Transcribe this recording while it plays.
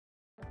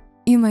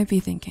You might be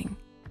thinking,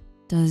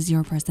 does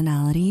your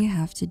personality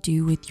have to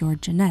do with your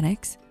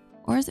genetics,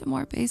 or is it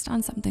more based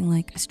on something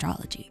like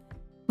astrology?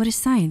 What does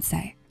science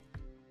say?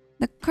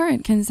 The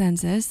current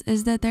consensus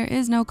is that there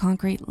is no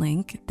concrete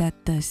link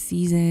that the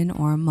season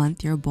or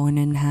month you're born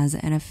in has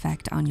an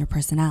effect on your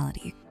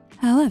personality.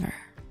 However,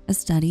 a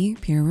study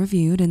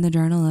peer-reviewed in the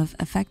Journal of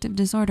Affective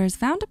Disorders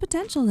found a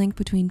potential link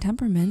between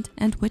temperament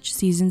and which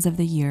seasons of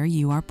the year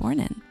you are born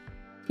in.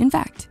 In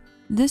fact,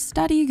 this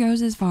study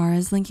goes as far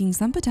as linking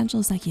some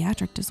potential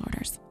psychiatric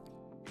disorders.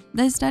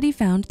 The study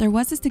found there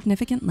was a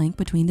significant link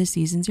between the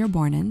seasons you're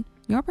born in,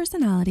 your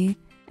personality,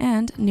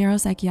 and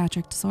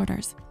neuropsychiatric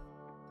disorders.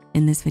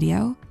 In this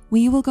video,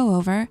 we will go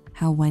over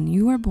how when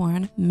you were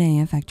born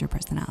may affect your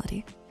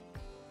personality.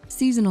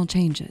 Seasonal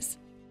changes.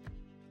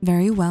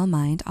 Very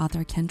well-minded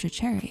author Kendra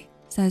Cherry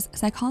says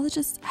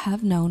psychologists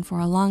have known for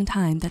a long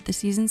time that the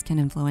seasons can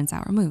influence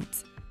our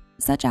moods,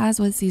 such as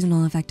with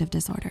seasonal affective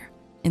disorder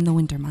in the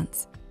winter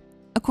months.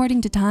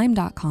 According to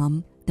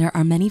time.com, there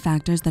are many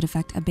factors that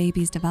affect a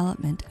baby's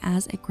development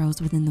as it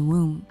grows within the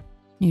womb.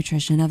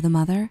 Nutrition of the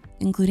mother,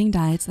 including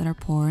diets that are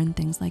poor in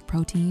things like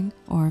protein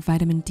or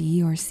vitamin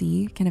D or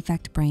C, can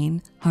affect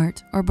brain,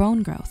 heart, or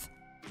bone growth.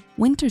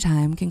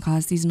 Wintertime can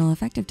cause seasonal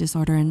affective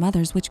disorder in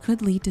mothers, which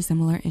could lead to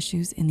similar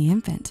issues in the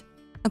infant.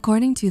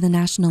 According to the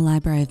National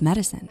Library of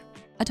Medicine,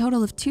 a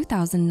total of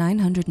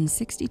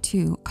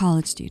 2,962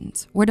 college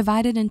students were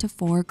divided into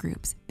 4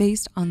 groups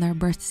based on their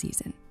birth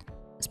season: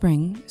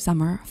 spring,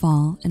 summer,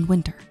 fall, and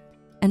winter,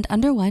 and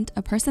underwent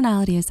a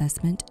personality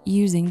assessment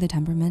using the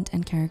Temperament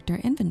and Character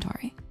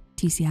Inventory,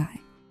 TCI.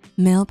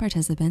 Male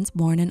participants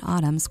born in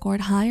autumn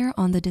scored higher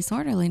on the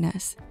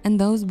disorderliness, and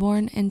those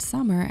born in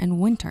summer and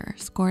winter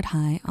scored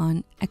high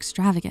on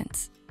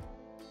extravagance.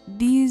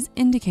 These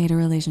indicate a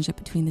relationship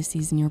between the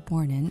season you're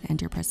born in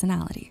and your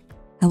personality.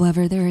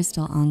 However, there is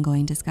still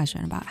ongoing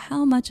discussion about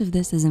how much of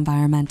this is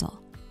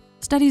environmental.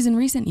 Studies in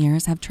recent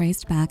years have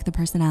traced back the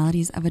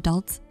personalities of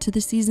adults to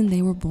the season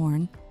they were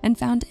born and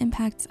found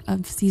impacts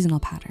of seasonal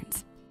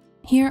patterns.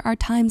 Here are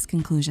Time's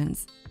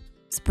conclusions.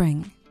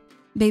 Spring.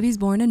 Babies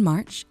born in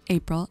March,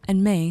 April,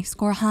 and May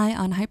score high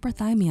on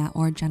hyperthymia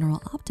or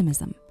general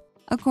optimism.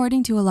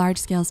 According to a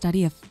large-scale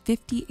study of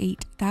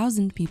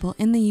 58,000 people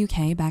in the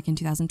UK back in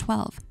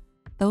 2012,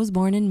 those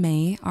born in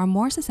May are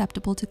more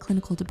susceptible to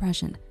clinical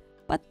depression,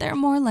 but they're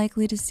more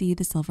likely to see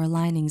the silver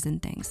linings in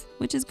things,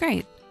 which is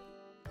great.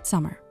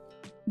 Summer.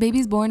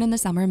 Babies born in the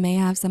summer may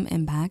have some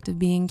impact of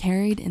being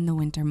carried in the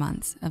winter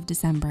months of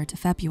December to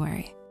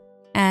February,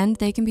 and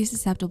they can be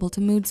susceptible to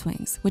mood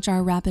swings, which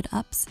are rapid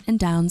ups and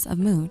downs of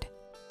mood.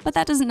 But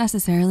that doesn't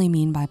necessarily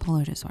mean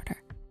bipolar disorder,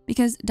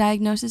 because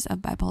diagnoses of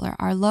bipolar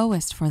are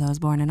lowest for those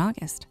born in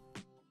August.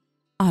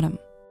 Autumn.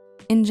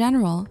 In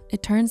general,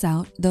 it turns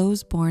out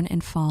those born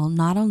in fall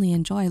not only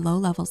enjoy low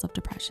levels of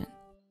depression,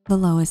 the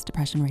lowest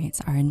depression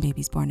rates are in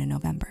babies born in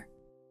November,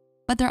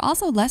 but they're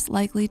also less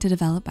likely to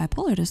develop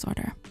bipolar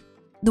disorder.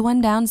 The one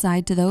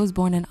downside to those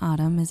born in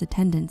autumn is a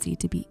tendency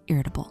to be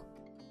irritable.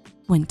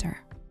 Winter.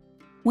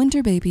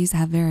 Winter babies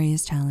have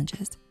various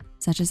challenges,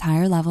 such as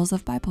higher levels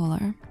of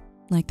bipolar,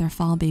 like their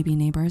fall baby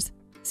neighbors,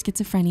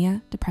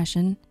 schizophrenia,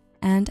 depression,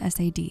 and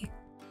SAD.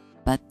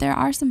 But there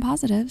are some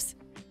positives.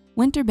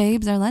 Winter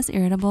babes are less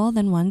irritable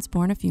than ones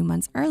born a few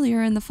months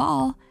earlier in the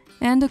fall,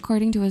 and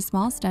according to a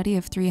small study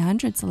of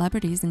 300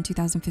 celebrities in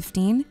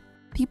 2015,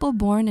 people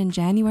born in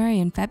January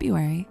and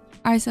February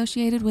are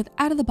associated with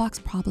out-of-the-box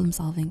problem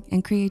solving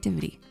and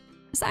creativity.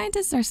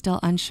 Scientists are still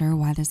unsure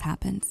why this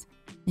happens.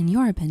 In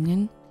your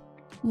opinion,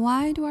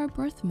 why do our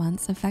birth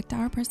months affect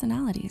our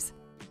personalities?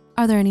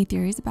 Are there any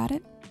theories about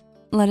it?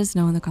 Let us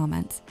know in the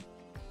comments.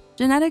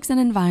 Genetics and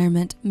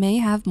environment may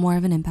have more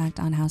of an impact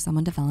on how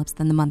someone develops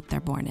than the month they're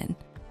born in,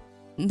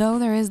 though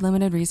there is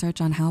limited research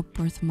on how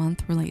birth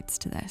month relates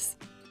to this.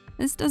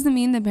 This doesn't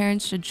mean that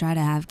parents should try to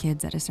have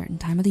kids at a certain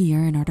time of the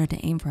year in order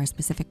to aim for a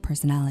specific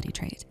personality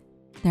trait.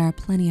 There are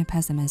plenty of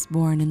pessimists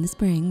born in the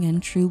spring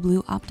and true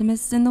blue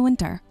optimists in the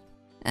winter.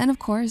 And of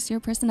course, your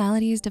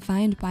personality is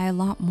defined by a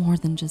lot more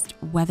than just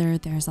whether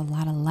there's a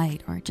lot of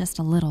light or just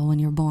a little when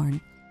you're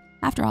born.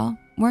 After all,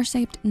 we're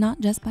shaped not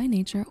just by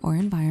nature or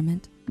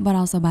environment, but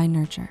also by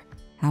nurture,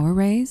 how we're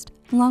raised,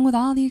 along with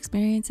all the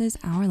experiences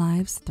our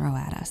lives throw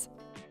at us.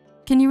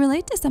 Can you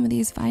relate to some of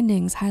these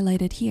findings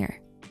highlighted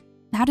here?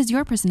 How does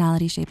your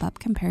personality shape up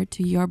compared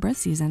to your birth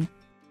season?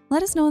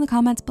 Let us know in the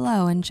comments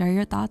below and share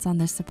your thoughts on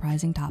this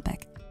surprising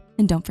topic.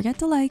 And don't forget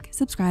to like,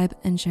 subscribe,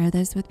 and share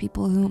this with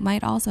people who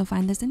might also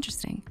find this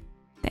interesting.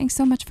 Thanks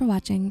so much for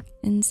watching,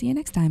 and see you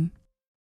next time.